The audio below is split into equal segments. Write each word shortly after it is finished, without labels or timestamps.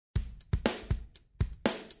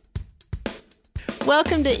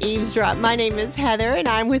Welcome to Eavesdrop. My name is Heather, and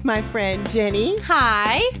I'm with my friend Jenny.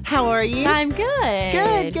 Hi. How are you? I'm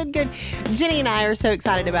good. Good. Jenny and I are so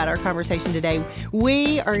excited about our conversation today.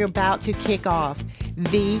 We are about to kick off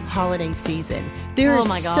the holiday season. There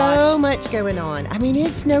is so much going on. I mean,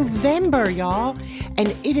 it's November, y'all, and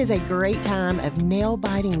it is a great time of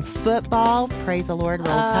nail-biting football. Praise the Lord,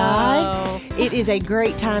 roll tide. It is a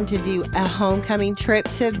great time to do a homecoming trip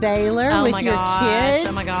to Baylor with your kids.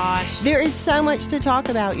 Oh my gosh. There is so much to talk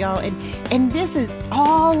about, y'all, and this is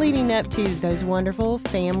all leading up to those wonderful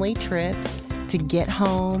family trips to get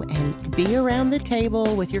home and be around the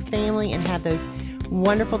table with your family and have those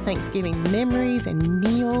wonderful Thanksgiving memories and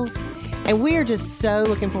meals. And we are just so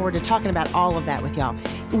looking forward to talking about all of that with y'all.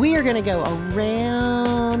 We are going to go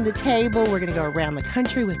around the table. We're going to go around the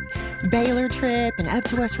country with Baylor trip and up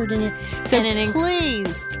to West Virginia. So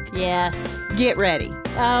please, yes, get ready.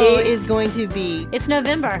 It is going to be... It's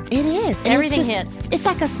November. It is. And everything hits. It's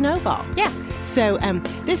like a snowball. Yeah. So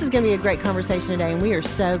this is going to be a great conversation today, and we are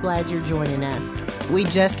so glad you're joining us. We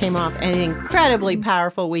just came off an incredibly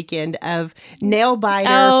powerful weekend of nail-biter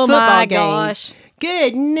football games. Gosh.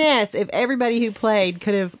 Goodness, if everybody who played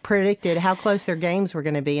could have predicted how close their games were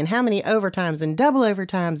going to be and how many overtimes and double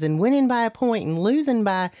overtimes and winning by a point and losing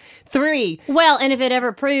by 3. Well, and if it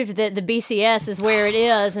ever proved that the BCS is where it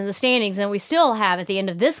is in the standings, and we still have at the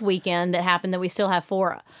end of this weekend that happened that we still have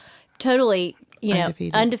 4 totally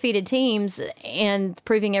undefeated teams and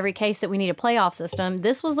proving every case that we need a playoff system.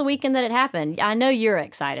 This was the weekend that it happened. I know you're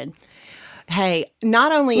excited. Hey,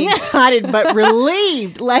 not only excited, but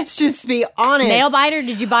relieved. Let's just be honest. Nail biter?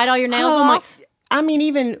 Did you bite all your nails off? I mean,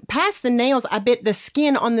 even past the nails, I bit the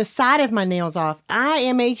skin on the side of my nails off. I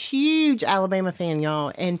am a huge Alabama fan,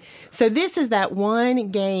 y'all. And so this is that one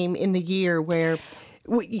game in the year where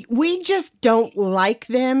we just don't like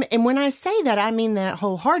them. And when I say that, I mean that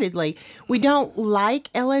wholeheartedly. We don't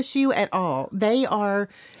like LSU at all. They are...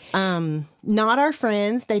 not our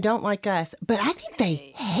friends. They don't like us. But I think they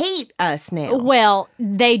hate us now. Well,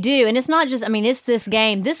 they do. And it's not just, I mean, it's this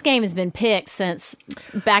game. This game has been picked since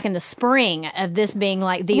back in the spring of this being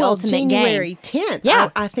like the ultimate January game. 10th. Yeah.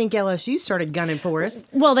 I think LSU started gunning for us.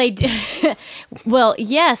 Well, they do. Well,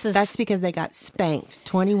 yes. That's because they got spanked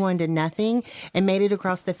 21-0 and made it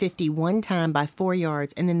across the 50 one time by 4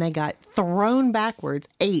 yards. And then they got thrown backwards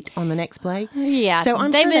 8 on the next play. Yeah. So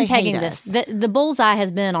they've been pegging this. The bullseye has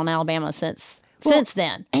been on Alabama since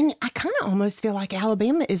then. And I kind of almost feel like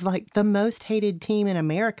Alabama is like the most hated team in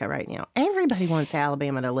America right now. Everybody wants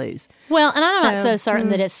Alabama to lose. Well, and I'm not so certain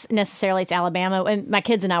that it's Alabama. And my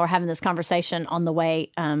kids and I were having this conversation on the way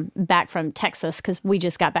back from Texas because we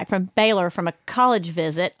just got back from Baylor from a college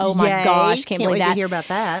visit. Oh my gosh, can't believe wait that. To hear about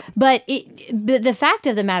that. But the fact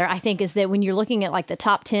of the matter, I think, is that when you're looking at like the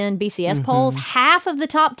top 10 BCS polls, half of the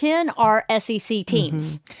top 10 are SEC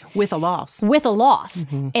teams. With a loss.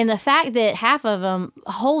 And the fact that half of them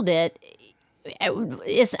hold it, I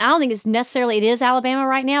don't think it's necessarily it is Alabama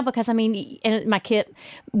right now because I mean, and my kid,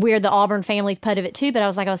 we're the Auburn family part of it too. But I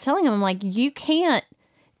was telling him, I'm like, you can't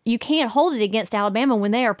hold it against Alabama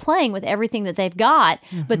when they are playing with everything that they've got,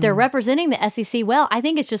 but they're representing the SEC well. I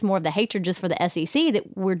think it's just more of the hatred just for the SEC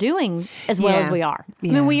that we're doing as well as we are.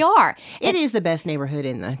 Yeah. I mean, we are. It is the best neighborhood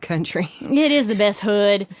in the country. It is the best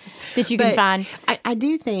hood that you can find. I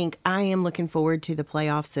do think I am looking forward to the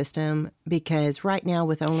playoff system because right now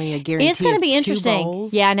with only a guarantee it's going to be 2 interesting.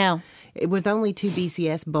 bowls, yeah, I know. With only 2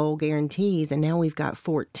 BCS bowl guarantees, and now we've got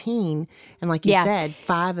 14. And like you said,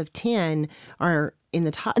 5 of 10 are in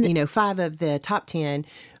the top, 5 of the top 10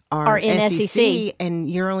 are in SEC.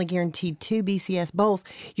 And you're only guaranteed 2 BCS bowls.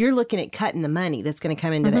 You're looking at cutting the money that's going to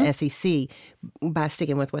come into the SEC by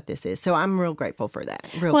sticking with what this is. So I'm real grateful for that.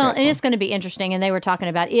 Real grateful. And it's going to be interesting. And they were talking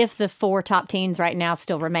about if the 4 top teams right now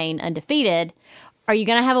still remain undefeated, are you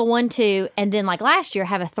going to have a 1-2 and then like last year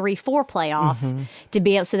have a 3-4 playoff to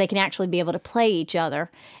be able so they can actually be able to play each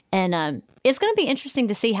other? And it's going to be interesting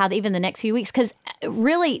to see how even the next few weeks because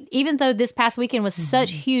really, even though this past weekend was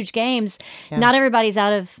such huge games, not everybody's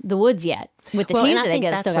out of the woods yet with the teams that they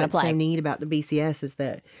get still got to play. What's so neat about the BCS is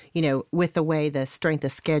that with the way the strength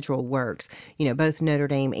of schedule works, both Notre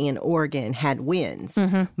Dame and Oregon had wins,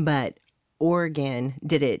 but Oregon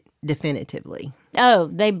did it definitively. Oh,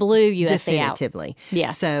 they blew USC definitively. Out. Yeah.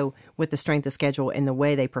 So with the strength of schedule and the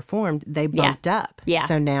way they performed, they bumped up. Yeah.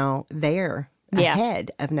 So now they're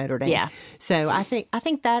ahead of Notre Dame. Yeah. So I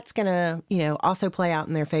think that's going to, also play out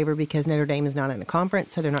in their favor because Notre Dame is not in a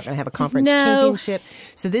conference, so they're not going to have a conference championship.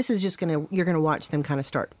 So this is just you're going to watch them kind of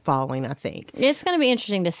start falling, I think. It's going to be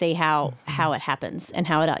interesting to see how it happens and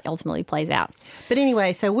how it ultimately plays out. But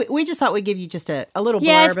anyway, so we just thought we'd give you just a little blurb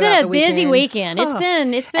Yeah, it's been about a busy weekend. It's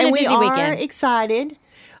been a busy weekend. We are excited.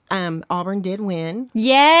 Auburn did win.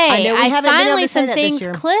 Yay. I finally some things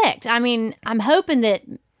clicked. I mean, I'm hoping that,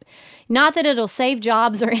 not that it'll save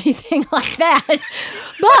jobs or anything like that,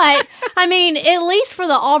 but I mean, at least for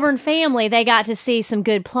the Auburn family, they got to see some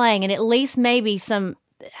good playing and at least maybe some,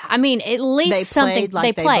 at least they something played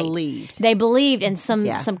like they played. They believed in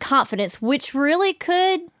some confidence, which really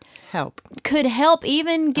could help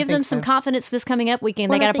even give them some confidence this coming up weekend.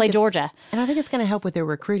 They got to play Georgia. And I think it's going to help with their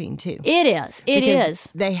recruiting, too. It is. It is.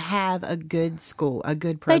 They have a good school, a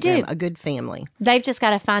good program, a good family. They've just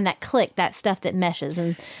got to find that click, that stuff that meshes.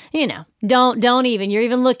 And, don't even. You're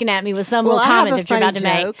even looking at me with some little comment that you're about to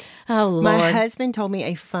make. Oh, Lord. My husband told me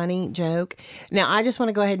a funny joke. Now, I just want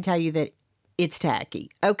to go ahead and tell you that it's tacky.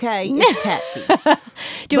 Okay? It's tacky.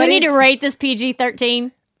 Do we need to rate this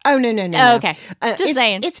PG-13? Oh, no. Oh, okay. Just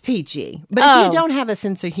saying. It's PG. But if you don't have a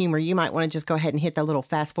sense of humor, you might want to just go ahead and hit the little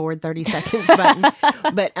fast forward 30 seconds button.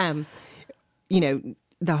 But,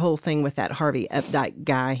 the whole thing with that Harvey Updike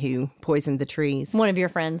guy who poisoned the trees. One of your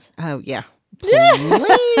friends. Oh, yeah.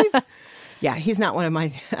 Please. Yeah, he's not one of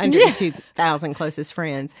my under 2,000 closest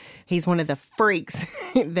friends. He's one of the freaks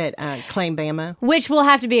that claim Bama. Which will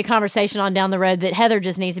have to be a conversation on down the road that Heather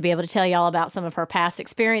just needs to be able to tell y'all about some of her past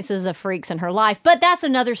experiences of freaks in her life. But that's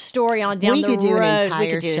another story on down the road. We could do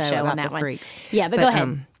a show about on that the one. Freaks. Yeah, but go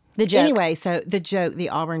ahead. The joke. Anyway, so the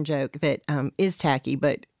Auburn joke that is tacky,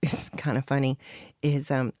 but it's kind of funny,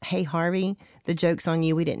 is, hey, Harvey, the joke's on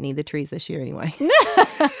you. We didn't need the trees this year anyway.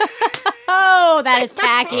 Oh, that is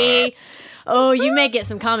tacky. Oh, you may get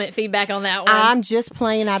some comment feedback on that one. I'm just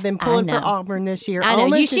playing. I've been pulling for Auburn this year. I know.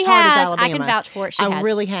 Almost She as hard has. as Alabama. I can vouch for it. She has. I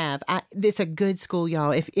really have. It's a good school,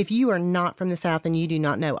 y'all. If you are not from the South and you do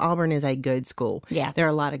not know, Auburn is a good school. Yeah. There are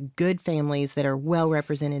a lot of good families that are well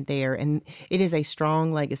represented there, and it is a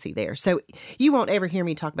strong legacy there. So you won't ever hear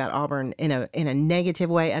me talk about Auburn in a negative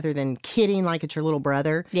way other than kidding like it's your little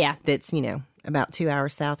brother. Yeah. That's, about 2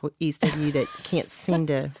 hours southeast of you that can't seem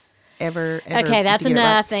to... Ever okay, that's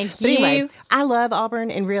enough. Thank you. But anyway, I love Auburn,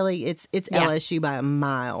 and really, it's LSU by a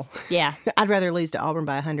mile. Yeah, I'd rather lose to Auburn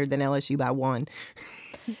by 100 than LSU by 1.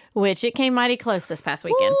 Which it came mighty close this past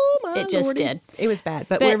weekend. It just Lordy. did. It was bad,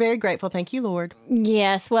 but we're very grateful. Thank you, Lord.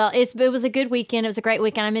 Yes. Well, it was a good weekend. It was a great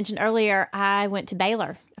weekend. I mentioned earlier I went to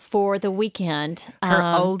Baylor for the weekend. Her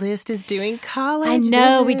oldest is doing college. I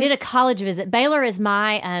know. Visits. We did a college visit. Baylor is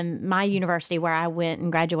my university where I went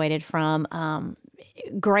and graduated from.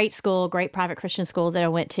 Great school, great private Christian school that I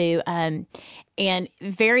went to, and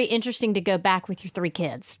very interesting to go back with your 3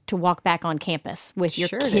 kids, to walk back on campus with your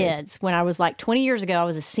kids. When I was like 20 years ago, I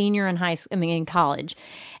was a senior in college,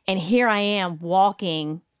 and here I am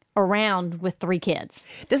walking around with 3 kids.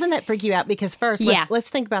 Doesn't that freak you out? Because first, let's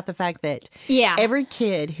think about the fact that every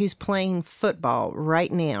kid who's playing football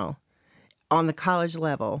right now on the college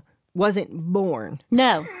level wasn't born.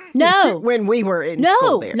 No. when we were in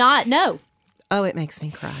school there. No. Oh, it makes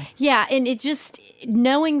me cry. Yeah, and it just,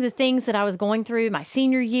 knowing the things that I was going through my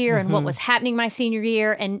senior year and what was happening my senior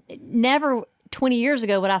year, and never 20 years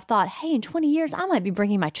ago would I have thought, hey, in 20 years, I might be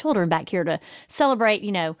bringing my children back here to celebrate,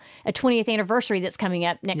 a 20th anniversary that's coming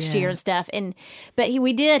up next year and stuff. But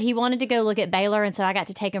he wanted to go look at Baylor, and so I got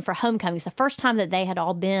to take him for homecoming. It's the first time that they had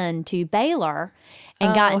all been to Baylor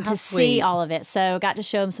and gotten to see all of it. So got to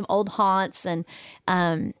show him some old haunts and,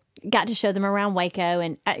 got to show them around Waco.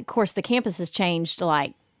 And, of course, the campus has changed,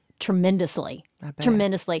 like, tremendously.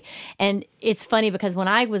 And it's funny because when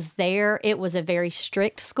I was there, it was a very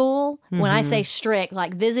strict school. When I say strict,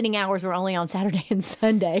 like, visiting hours were only on Saturday and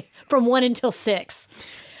Sunday from 1 until 6.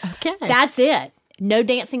 Okay. That's it. No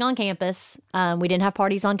dancing on campus. We didn't have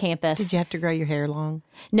parties on campus. Did you have to grow your hair long?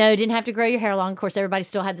 No, didn't have to grow your hair long. Of course, everybody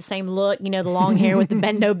still had the same look, the long hair with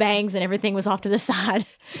the no bangs, and everything was off to the side.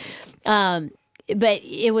 But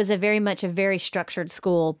it was very much a very structured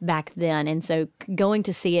school back then. And so going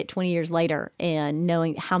to see it 20 years later and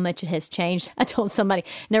knowing how much it has changed, I told somebody,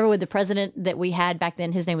 never would the president that we had back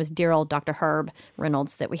then, his name was dear old Dr. Herb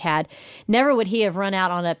Reynolds that we had, never would he have run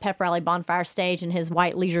out on a pep rally bonfire stage in his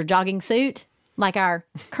white leisure jogging suit like our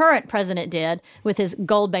current president did with his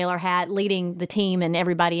gold Baylor hat, leading the team and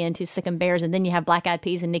everybody into Sick 'em Bears. And then you have Black Eyed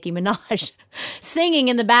Peas and Nicki Minaj singing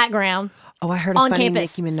in the background. Oh, I heard a funny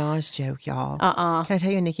Nicki Minaj joke, y'all. Can I tell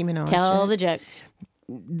you a Nicki Minaj joke? Tell the joke.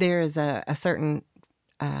 There is a certain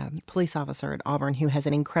police officer at Auburn who has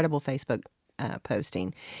an incredible Facebook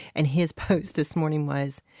posting. And his post this morning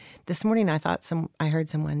was, this morning I heard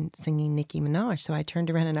someone singing Nicki Minaj. So I turned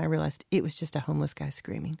around and I realized it was just a homeless guy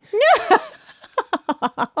screaming.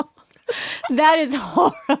 That is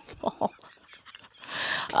horrible.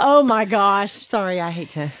 Oh my gosh. Sorry, I hate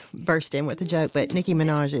to burst in with a joke, but Nicki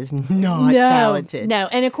Minaj is not talented. No,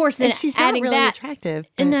 and of course, then and she's not really attractive.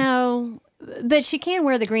 But no, but she can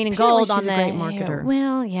wear the green and gold on she's a great marketer.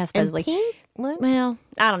 Well, yeah, supposedly. And pink? What? Well,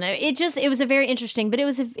 I don't know. It was a very interesting, but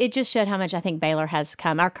it just showed how much I think Baylor has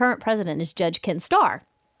come. Our current president is Judge Ken Starr,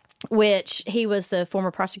 which he was the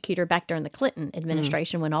former prosecutor back during the Clinton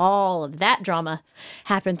administration when all of that drama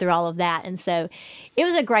happened through all of that. And so it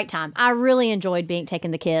was a great time. I really enjoyed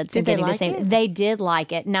taking the kids and getting to see it. They did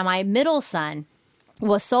like it. Now, my middle son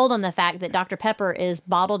was sold on the fact that Dr. Pepper is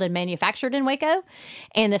bottled and manufactured in Waco,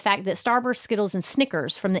 and the fact that Starburst, Skittles, and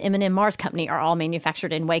Snickers from the M&M Mars Company are all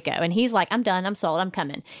manufactured in Waco. And he's like, I'm done. I'm sold. I'm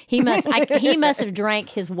coming. He must have drank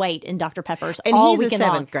his weight in Dr. Pepper's all weekend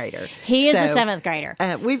long. And he's a 7th grader. He is a 7th grader.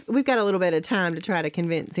 We've got a little bit of time to try to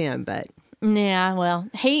convince him, but... Yeah, well,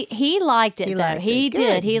 he liked it, though. He did.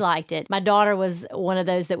 Good. He liked it. My daughter was one of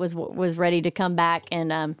those that was ready to come back,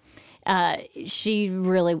 and she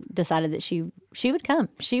really decided that she would come.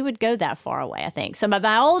 She would go that far away, I think. So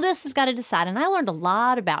my oldest has got to decide, and I learned a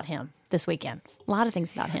lot about him this weekend. A lot of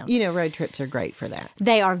things about him. You know, road trips are great for that.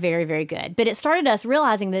 They are very, very good. But it started us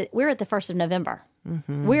realizing that we're at the 1st of November.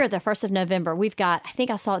 Mm-hmm. We're at the 1st of November. We've got, I think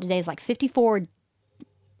I saw it today, it's like 54,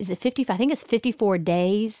 is it 50? I think it's 54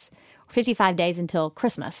 days, 55 days until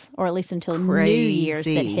Christmas, or at least until New Year's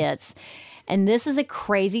that hits. And this is a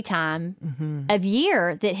crazy time of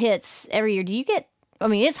year that hits every year. Do you get, I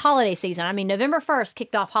mean, it's holiday season. I mean, November 1st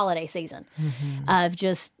kicked off holiday season of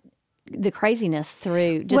just the craziness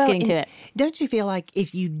through just getting to it. Don't you feel like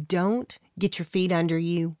if you don't get your feet under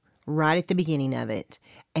you right at the beginning of it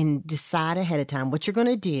and decide ahead of time what you're going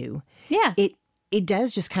to do, it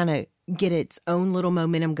does just kind of get its own little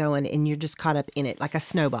momentum going, and you're just caught up in it like a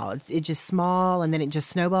snowball. It's just small, and then it just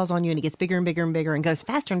snowballs on you, and it gets bigger and bigger and bigger and goes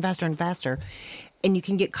faster and faster and faster. And you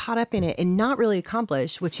can get caught up in it and not really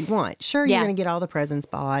accomplish what you want. Sure, you're going to get all the presents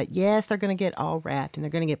bought. Yes, they're going to get all wrapped, and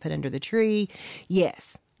they're going to get put under the tree.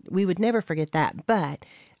 Yes, we would never forget that. But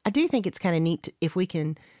I do think it's kind of neat if we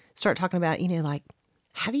can start talking about, like,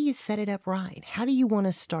 how do you set it up right? How do you want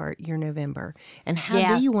to start your November? And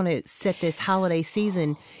how do you want to set this holiday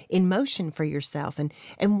season in motion for yourself? And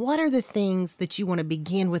what are the things that you want to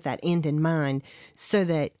begin with that end in mind, so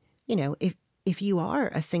that, if you are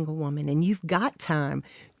a single woman and you've got time,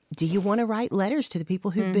 do you want to write letters to the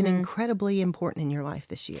people who've been incredibly important in your life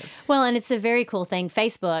this year? Well, and it's a very cool thing.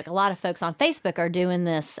 Facebook, a lot of folks on Facebook are doing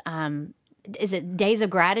this, is it Days of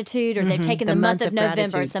Gratitude, or they've taken the month of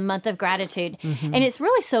November. It's the month of gratitude. And it's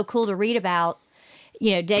really so cool to read about,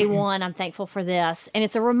 day one, I'm thankful for this. And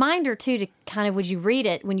it's a reminder, too, to kind of,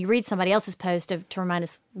 when you read somebody else's post, to remind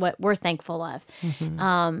us what we're thankful of.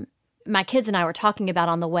 My kids and I were talking about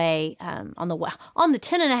on the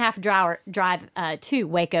 10.5 drive to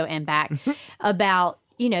Waco and back about,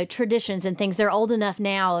 traditions and things. They're old enough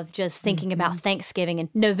now of just thinking about Thanksgiving. And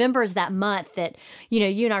November is that month that, you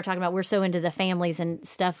and I were talking about, we're so into the families and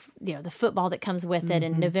stuff, the football that comes with it.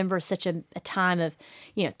 And November is such a time of,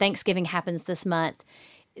 Thanksgiving happens this month.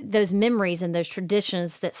 Those memories and those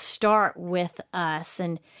traditions that start with us.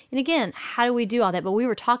 And again, how do we do all that? But we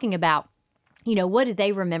were talking about, what do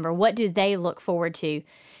they remember? What do they look forward to?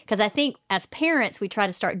 Because I think as parents, we try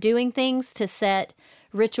to start doing things to set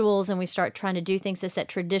rituals, and we start trying to do things to set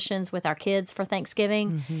traditions with our kids for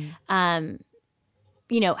Thanksgiving. What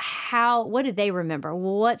do they remember?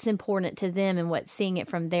 What's important to them, and what's seeing it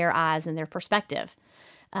from their eyes and their perspective,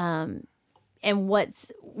 and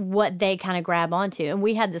what they kind of grab onto. And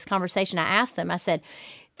we had this conversation. I asked them, I said,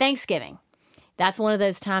 Thanksgiving, that's one of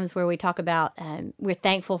those times where we talk about we're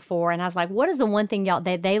thankful for. And I was like, what is the one thing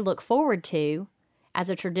they look forward to as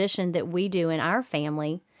a tradition that we do in our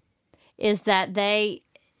family? Is that at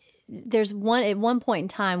one point in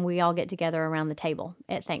time, we all get together around the table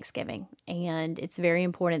at Thanksgiving. And it's very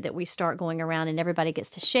important that we start going around and everybody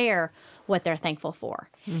gets to share what they're thankful for.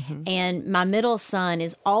 And my middle son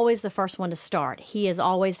is always the first one to start. He is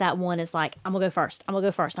always that one is like, I'm going to go first. I'm going to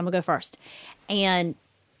go first. I'm going to go first. And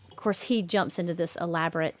of course, he jumps into this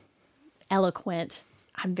elaborate, eloquent,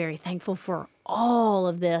 I'm very thankful for all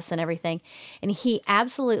of this and everything. And he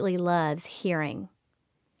absolutely loves hearing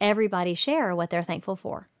everybody share what they're thankful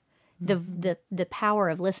for. The power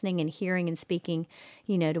of listening and hearing and speaking,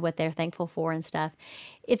 to what they're thankful for and stuff.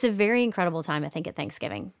 It's a very incredible time, I think, at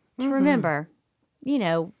Thanksgiving to remember,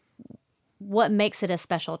 what makes it a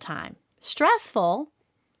special time. Stressful,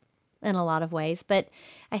 in a lot of ways. But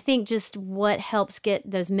I think just what helps get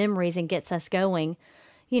those memories and gets us going,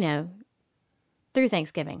 through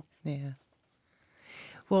Thanksgiving. Yeah.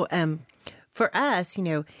 Well, for us,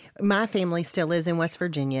 my family still lives in West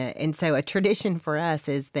Virginia. And so a tradition for us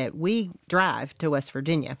is that we drive to West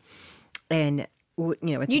Virginia. And,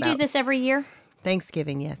 it's You do this every year?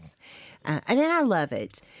 Thanksgiving, yes. And I love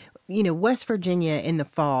it. West Virginia in the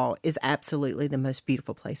fall is absolutely the most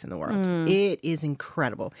beautiful place in the world. It is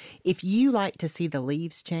incredible. If you like to see the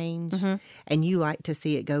leaves change and you like to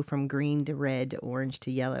see it go from green to red to orange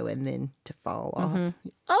to yellow and then to fall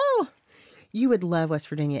off, you would love West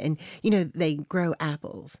Virginia. And, they grow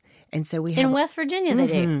apples. And so we have... In West Virginia they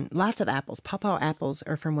do? Lots of apples. Pawpaw apples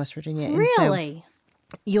are from West Virginia. Really? And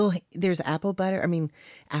so there's apple butter,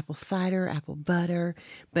 apple cider, apple butter,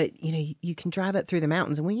 but you can drive up through the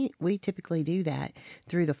mountains, and we typically do that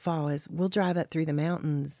through the fall. Is we'll drive up through the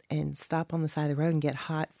mountains and stop on the side of the road and get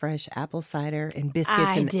hot, fresh apple cider and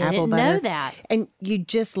biscuits and apple butter. I didn't know that. And you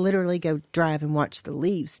just literally go drive and watch the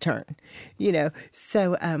leaves turn,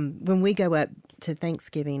 So when we go up to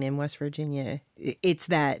Thanksgiving in West Virginia, it's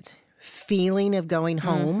that feeling of going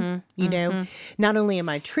home, Not only am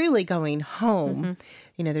I truly going home,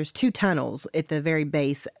 there's 2 tunnels at the very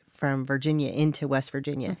base from Virginia into West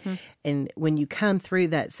Virginia. And when you come through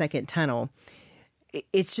that second tunnel,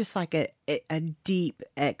 it's just like a deep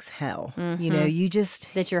exhale. You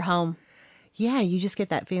just... That you're home. Yeah, you just get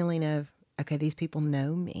that feeling of, okay, these people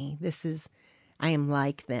know me. I am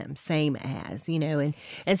like them, same as,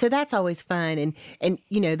 and so that's always fun. And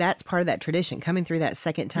that's part of that tradition, coming through that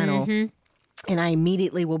second tunnel. And I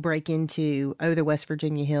immediately will break into, the West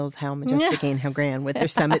Virginia hills, how majestic and how grand, with their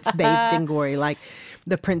summits bathed in glory, like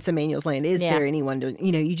the Prince Emmanuel's land. Is there anyone doing,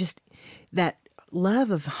 you just, that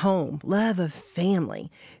love of home, love of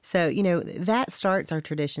family. So, that starts our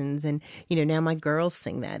traditions. And, now my girls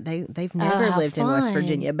sing that. They've never lived in West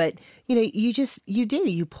Virginia. But,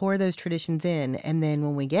 you pour those traditions in. And then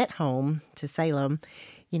when we get home to Salem,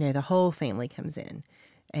 the whole family comes in.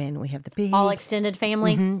 And we have the big... All extended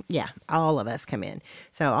family? Yeah, all of us come in.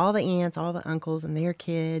 So all the aunts, all the uncles and their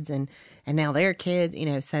kids and now their kids,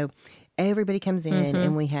 so everybody comes in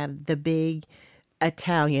and we have the big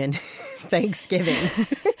Italian Thanksgiving.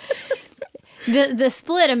 The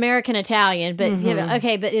split American-Italian, but,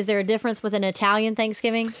 okay, but is there a difference with an Italian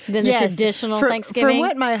Thanksgiving than the traditional Thanksgiving? For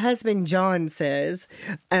what my husband John says...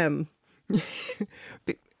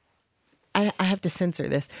 I have to censor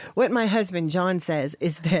this. What my husband John says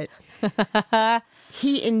is that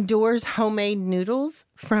he endures homemade noodles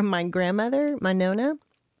from my grandmother, my Nona.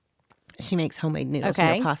 She makes homemade noodles,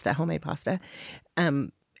 homemade pasta,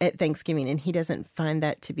 at Thanksgiving, and he doesn't find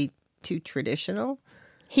that to be too traditional.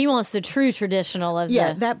 He wants the true traditional of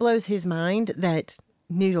that blows his mind that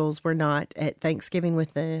noodles were not at Thanksgiving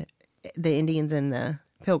with the Indians and the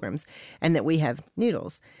Pilgrims, and that we have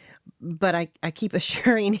noodles. But I keep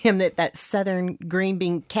assuring him that southern green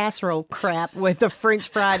bean casserole crap with the French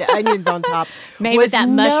fried onions on top made was with that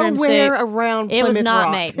mushroom nowhere soup. around It Plymouth was not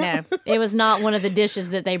Rock. made. No, it was not one of the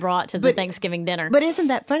dishes that they brought to the Thanksgiving dinner. But isn't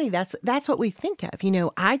that funny? That's what we think of.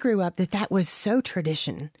 I grew up that was so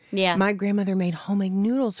tradition. Yeah. My grandmother made homemade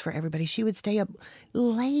noodles for everybody. She would stay up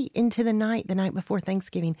late into the night before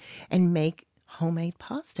Thanksgiving and make homemade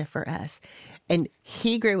pasta for us. And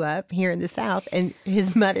he grew up here in the South, and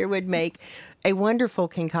his mother would make a wonderful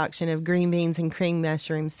concoction of green beans and cream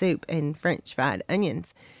mushroom soup and French fried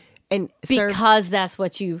onions. And because that's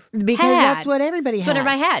what you because had. That's what everybody that's had. What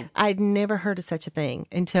everybody had. I'd never heard of such a thing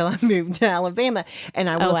until I moved to Alabama. And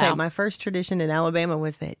I will say my first tradition in Alabama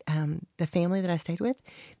was that the family that I stayed with,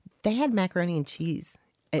 they had macaroni and cheese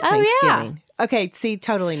at Thanksgiving. Yeah. Okay, see,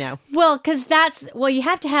 totally no. Well, because you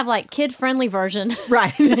have to have kid-friendly version.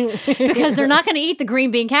 Right. Because they're not going to eat the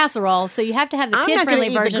green bean casserole, so you have to have the kid-friendly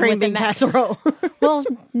version. I'm not going to eat the green bean casserole. Well,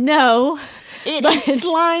 no. It is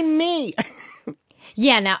slime meat.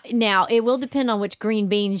 Yeah, now it will depend on which green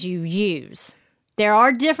beans you use. There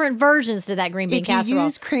are different versions to that green bean casserole. If you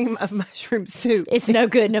use cream of mushroom soup, it's no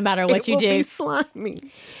good no matter what you do. It will be slimy.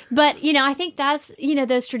 But, I think that's,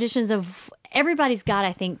 those traditions of... Everybody's got,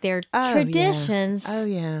 I think, their traditions.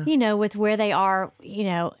 Yeah. Oh, yeah. With where they are,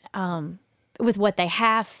 with what they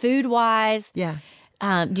have food-wise. Yeah.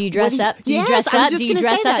 Do you dress up? Do you dress up? Do you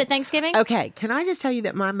dress up at Thanksgiving? Okay. Can I just tell you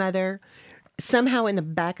that my mother, somehow in the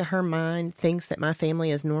back of her mind, thinks that my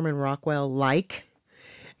family is Norman Rockwell-like?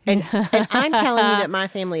 And I'm telling you that my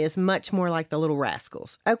family is much more like the Little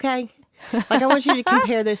Rascals. Okay? I want you to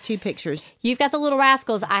compare those two pictures. You've got the Little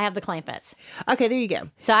Rascals. I have the Clampetts. Okay, there you go.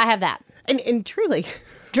 So I have that. And truly,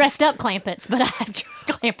 dressed up clampets, but I have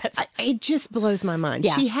clampets. It just blows my mind.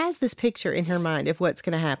 Yeah. She has this picture in her mind of what's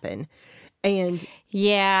going to happen. And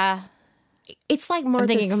yeah. it's like Martha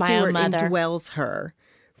thinking of my own Stewart mother. indwells her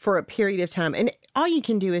for a period of time. And all you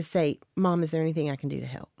can do is say, Mom, is there anything I can do to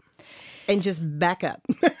help? And just back up.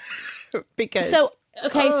 Because... So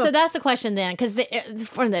that's the question then, because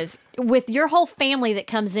one of those, with your whole family that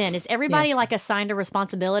comes in, is everybody Yes. like assigned a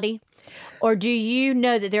responsibility? Or do you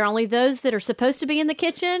know that there are only those that are supposed to be in the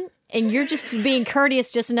kitchen and you're just being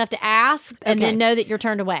courteous just enough to ask and then know that you're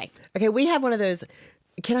turned away? Okay, we have one of those.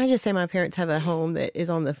 Can I just say my parents have a home that is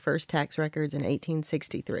on the first tax records in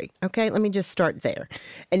 1863? Okay, let me just start there.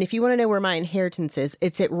 And if you want to know where my inheritance is,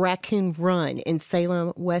 it's at Raccoon Run in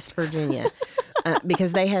Salem, West Virginia,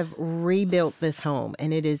 because they have rebuilt this home,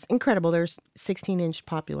 and it is incredible. There's 16-inch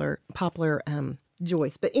poplar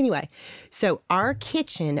joists. But anyway, so our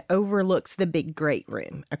kitchen overlooks the big great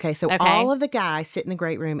room. Okay, so all of the guys sit in the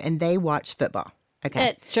great room, and they watch football.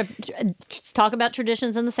 Okay. Let's talk about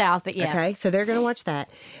traditions in the South, but yes. Okay, so they're going to watch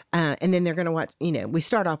that. And then they're going to watch, we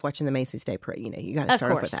start off watching the Macy's Day Parade. You got to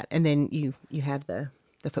start off with that. And then you have the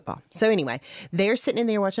football. So anyway, they're sitting in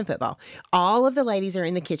there watching football. All of the ladies are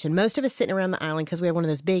in the kitchen. Most of us sitting around the island because we have one of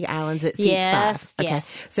those big islands that seats five. Okay.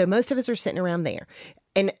 Yes. So most of us are sitting around there.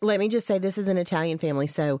 And let me just say, this is an Italian family,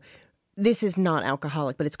 so this is not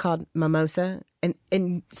alcoholic, but it's called mimosa.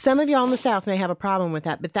 And some of y'all in the South may have a problem with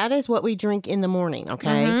that, but that is what we drink in the morning,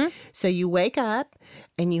 okay? Mm-hmm. So you wake up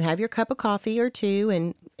and you have your cup of coffee or two,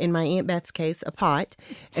 and in my Aunt Beth's case, a pot.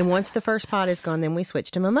 And once the first pot is gone, then we switch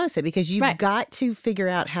to mimosa because you've got to figure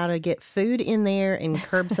out how to get food in there and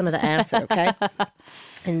curb some of the acid, okay?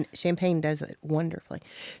 And champagne does it wonderfully.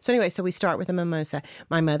 So anyway, so we start with a mimosa.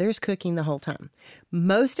 My mother's cooking the whole time.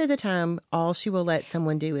 Most of the time, all she will let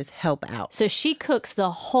someone do is help out. So she cooks the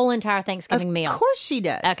whole entire Thanksgiving meal. Of course she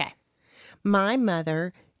does. Okay. My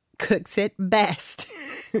mother cooks it best.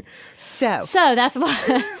 So that's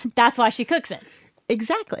why she cooks it.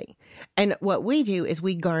 Exactly. And what we do is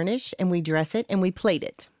we garnish and we dress it and we plate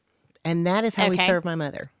it. And that is how we serve my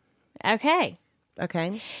mother. Okay.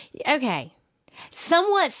 Okay. Okay.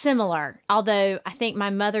 Somewhat similar, although I think my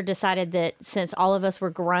mother decided that since all of us were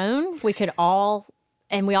grown, we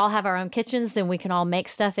all have our own kitchens, then we can all make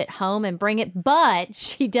stuff at home and bring it. But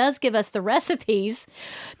she does give us the recipes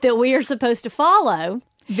that we are supposed to follow.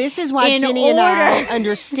 This is why Jenni and I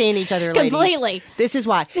understand each other, ladies. Completely. This is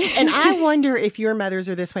why. And I wonder if your mothers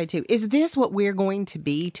are this way, too. Is this what we're going to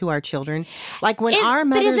be to our children? Like when our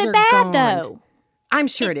mothers are gone. But is it bad, though? I'm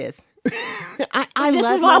sure it is. I this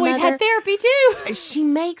love is why my we've mother. had therapy, too. She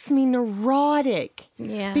makes me neurotic.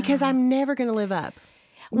 Yeah. Because I'm never going to live up.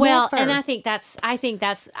 Well, Never. and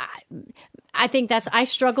I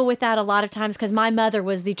struggle with that a lot of times because my mother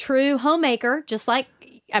was the true homemaker, just like,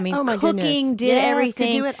 my cooking, goodness. did Yes,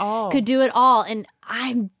 everything. could do it all. And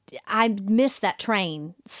I missed that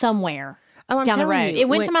train somewhere I'm down the telling road. you, It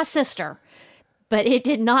went to my sister, but it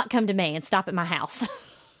did not come to me and stop at my house.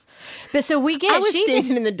 But so we get. I was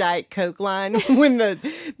standing in the Diet Coke line when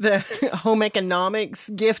the home economics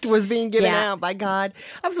gift was being given out. By God,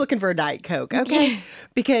 I was looking for a Diet Coke. Okay,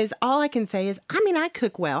 because all I can say is, I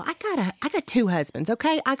cook well. I got two husbands.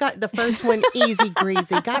 Okay, I got the first one easy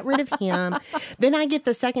greasy. Got rid of him. Then I get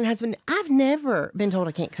the second husband. I've never been told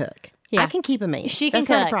I can't cook. Yeah. I can keep a meal. That's cook.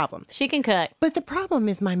 Not a problem. She can cook. But the problem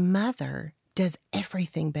is my mother does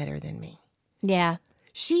everything better than me. Yeah.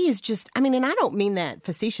 She is just, and I don't mean that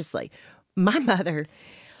facetiously. My mother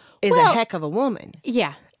is a heck of a woman.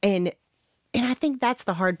 Yeah. And I think that's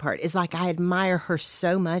the hard part, is like I admire her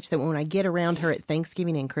so much that when I get around her at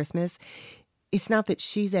Thanksgiving and Christmas, it's not that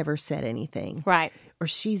she's ever said anything. Right. Or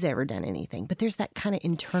she's ever done anything. But there's that kind of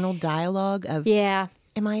internal dialogue of,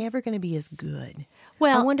 am I ever going to be as good?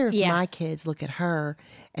 Well, I wonder if my kids look at her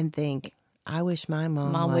and think, I wish my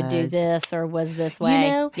mom would do this or was this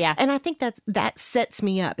way. Yeah. And I think that sets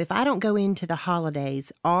me up. If I don't go into the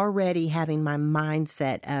holidays already having my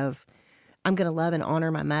mindset of I'm going to love and honor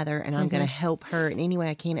my mother and I'm going to help her in any way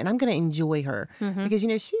I can and I'm going to enjoy her. Because,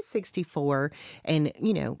 she's 64 and,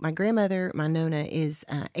 my grandmother, my Nona, is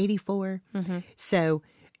 84. So,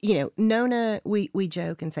 Nona, we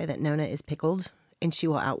joke and say that Nona is pickled and she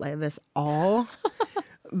will outlive us all.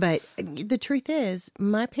 But the truth is,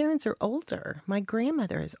 my parents are older. My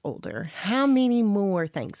grandmother is older. How many more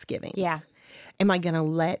Thanksgivings am I going to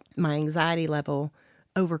let my anxiety level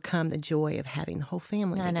overcome the joy of having the whole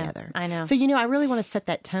family together? I know. So, I really want to set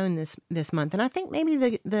that tone this month. And I think maybe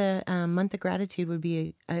the month of gratitude would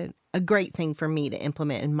be a a great thing for me to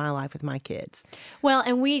implement in my life with my kids. Well,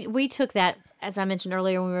 and we took that, as I mentioned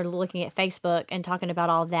earlier, when we were looking at Facebook and talking about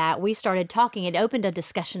all that, we started talking. It opened a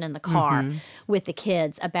discussion in the car with the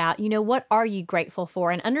kids about, what are you grateful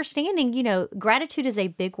for? And understanding, gratitude is a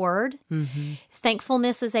big word.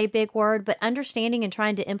 Thankfulness is a big word, but understanding and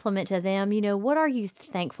trying to implement to them, what are you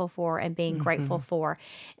thankful for and being grateful for?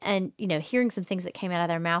 And, hearing some things that came out of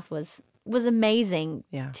their mouth was amazing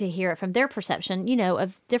to hear it from their perception,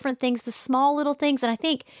 of different things, the small little things. And I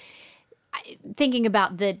think thinking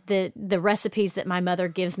about the recipes that my mother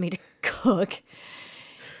gives me to cook,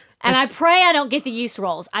 and I pray I don't get the yeast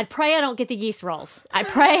rolls. I pray I don't get the yeast rolls.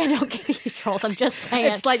 I'm just saying.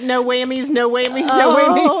 It's like no whammies, no whammies, no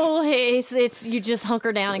whammies. Oh, it's you just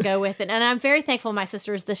hunker down and go with it. And I'm very thankful my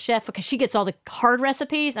sister is the chef because she gets all the hard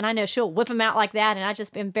recipes, and I know she'll whip them out like that. And I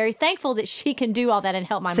just am very thankful that she can do all that and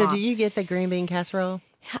help my mom. So do you get the green bean casserole?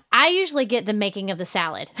 I usually get the making of the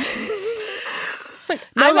salad.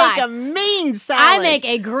 I make a mean salad. I make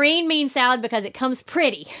a green bean salad because it comes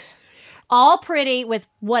pretty. All pretty with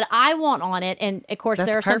what I want on it. And, of course,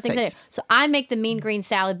 there are some things in it. So I make the mean green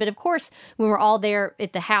salad. But, of course, when we're all there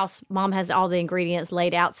at the house, Mom has all the ingredients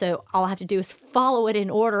laid out. So all I have to do is follow it in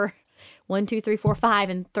order, 1, 2, 3, 4, 5,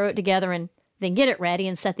 and throw it together and then get it ready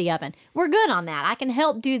and set the oven. We're good on that. I can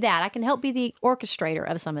help do that. I can help be the orchestrator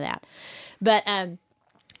of some of that. But as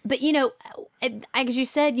you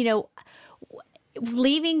said,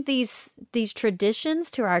 leaving these traditions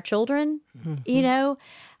to our children,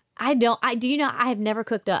 I have never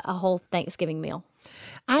cooked a whole Thanksgiving meal.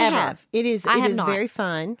 I ever. have. It is very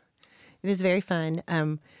fun. It is very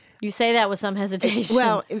fun. You say that with some hesitation.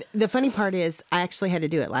 Well, the funny part is I actually had to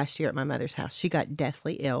do it last year at my mother's house. She got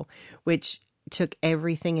deathly ill, which took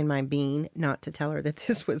everything in my being not to tell her that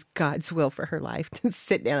this was God's will for her life, to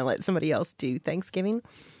sit down and let somebody else do Thanksgiving.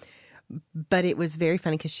 But it was very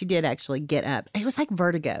funny because she did actually get up. It was like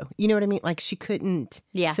vertigo. You know what I mean? Like she couldn't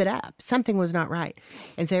sit up. Something was not right.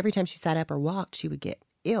 And so every time she sat up or walked, she would get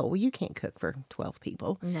ill. Well, you can't cook for 12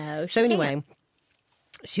 people. No, So anyway,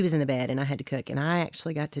 she was in the bed and I had to cook. And I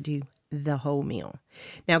actually got to do the whole meal.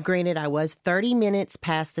 Now, granted, I was 30 minutes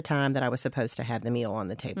past the time that I was supposed to have the meal on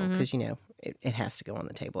the table because, it has to go on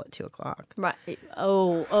the table at 2 o'clock. Right.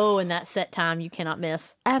 Oh, and that set time you cannot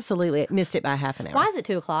miss. Absolutely. It missed it by half an hour. Why is it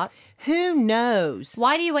 2 o'clock? Who knows?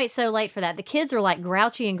 Why do you wait so late for that? The kids are like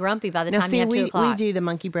grouchy and grumpy by the time you have 2 o'clock. We do the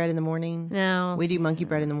monkey bread in the morning. No. We do monkey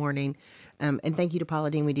bread in the morning. And thank you to Paula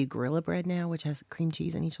Dean, we do gorilla bread now, which has cream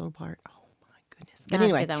cheese in each little part. Oh, my goodness. But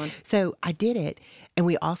anyway, so I did it, and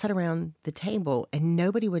we all sat around the table, and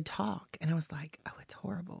nobody would talk. And I was like, oh, it's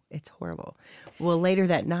horrible. It's horrible. Well, later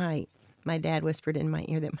that night, my dad whispered in my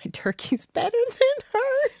ear that my turkey's better than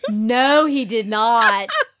hers. No, he did not.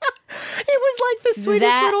 It was like the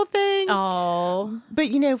sweetest little thing. Oh.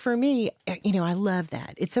 But, for me, I love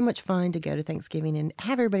that. It's so much fun to go to Thanksgiving and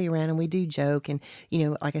have everybody around, and we do joke. And,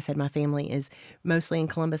 like I said, my family is mostly in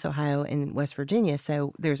Columbus, Ohio, and West Virginia.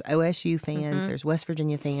 So there's OSU fans, there's West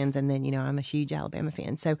Virginia fans, and then, I'm a huge Alabama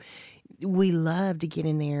fan. So we love to get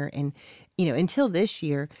in there. And, until this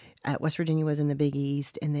year, West Virginia was in the Big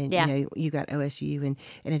East, and then, you got OSU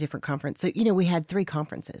in a different conference. So, we had 3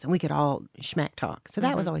 conferences, and we could all schmack talk. So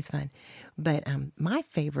that was always fun. But my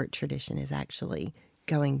favorite tradition is actually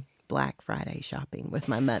going Black Friday shopping with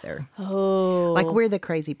my mother. Oh. Like, we're the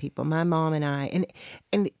crazy people, my mom and I.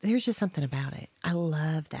 And there's just something about it. I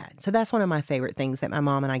love that. So that's one of my favorite things that my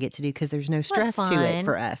mom and I get to do because there's no stress to it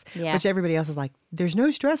for us. Yeah. Which everybody else is like, there's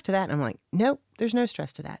no stress to that. And I'm like, nope, there's no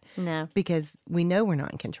stress to that. No. Because we know we're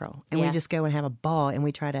not in control. And we just go and have a ball, and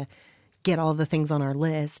we try to get all the things on our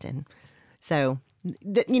list. And so,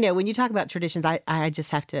 when you talk about traditions, I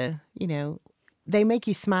just have to, they make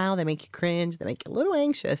you smile, they make you cringe, they make you a little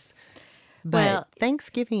anxious. But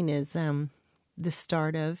Thanksgiving is the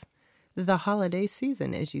start of the holiday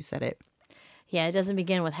season, as you said it. Yeah, it doesn't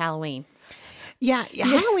begin with Halloween. Yeah,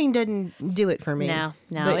 Halloween doesn't do it for me. No,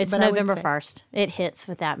 it's November 1st. It hits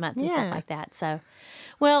with that month and stuff like that. So,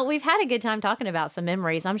 well, we've had a good time talking about some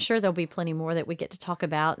memories. I'm sure there'll be plenty more that we get to talk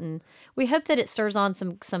about, and we hope that it stirs on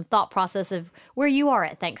some thought process of where you are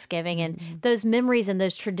at Thanksgiving and those memories and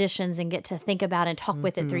those traditions, and get to think about and talk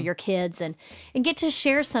with it through your kids, and get to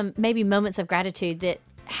share some maybe moments of gratitude that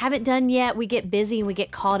haven't done yet. We get busy and we get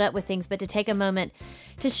caught up with things, but to take a moment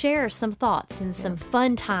to share some thoughts and some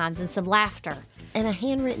fun times and some laughter. And a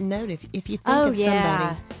handwritten note if you think of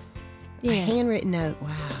somebody. A handwritten note. Wow.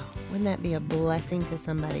 Wouldn't that be a blessing to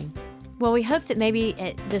somebody? Well, we hope that maybe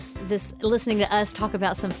this listening to us talk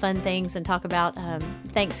about some fun things and talk about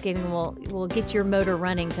Thanksgiving will get your motor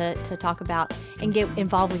running to talk about and get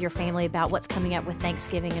involved with your family about what's coming up with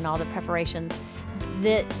Thanksgiving and all the preparations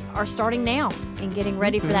that are starting now and getting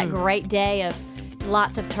ready for that great day of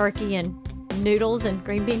lots of turkey and noodles and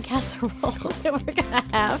green bean casserole that we're going to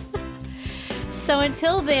have. So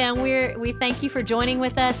until then, we thank you for joining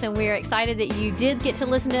with us, and we're excited that you did get to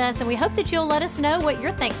listen to us, and we hope that you'll let us know what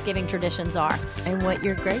your Thanksgiving traditions are. And what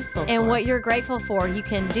you're grateful for. And what you're grateful for. You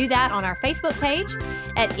can do that on our Facebook page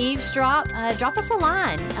at Eavesdrop. Drop us a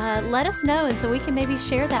line. Let us know, and so we can maybe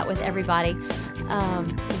share that with everybody,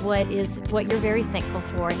 what you're very thankful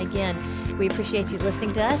for. And again, we appreciate you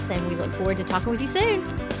listening to us, and we look forward to talking with you soon.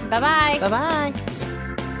 Bye-bye. Bye-bye.